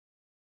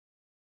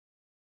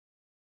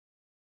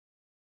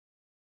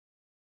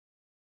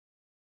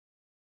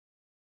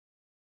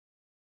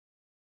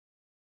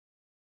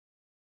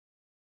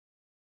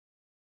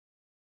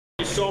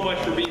so much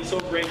for being so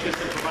gracious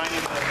and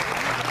providing the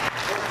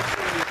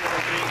facility for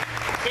me.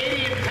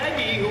 Katie and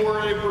Peggy, who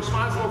are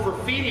responsible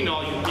for feeding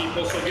all you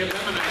people, so give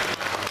them a nice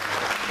round.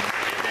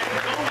 And then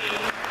Tony,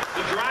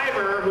 the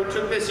driver, who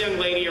took this young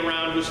lady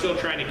around who's still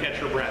trying to catch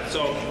her breath.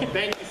 So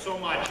thank you so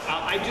much.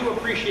 I do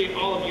appreciate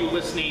all of you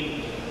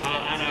listening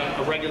on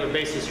a regular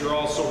basis. You're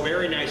all so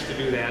very nice to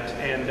do that.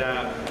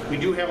 And we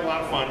do have a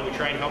lot of fun. We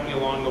try and help you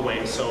along the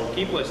way. So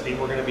keep listening.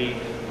 We're going to be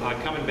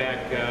coming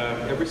back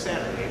every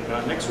Saturday.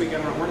 Next week,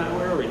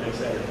 where are we next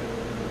Saturday?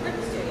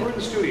 We're in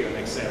the studio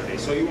next Saturday,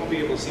 so you won't be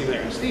able to see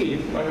there.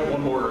 Steve? I have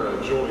one more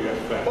Joliet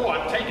fact. Oh,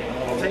 I'll take it.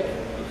 I'll take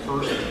it. The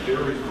first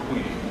Dairy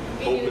Queen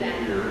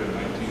opened here in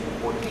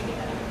 1940.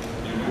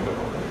 You knew that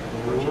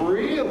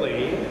already.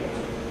 Really?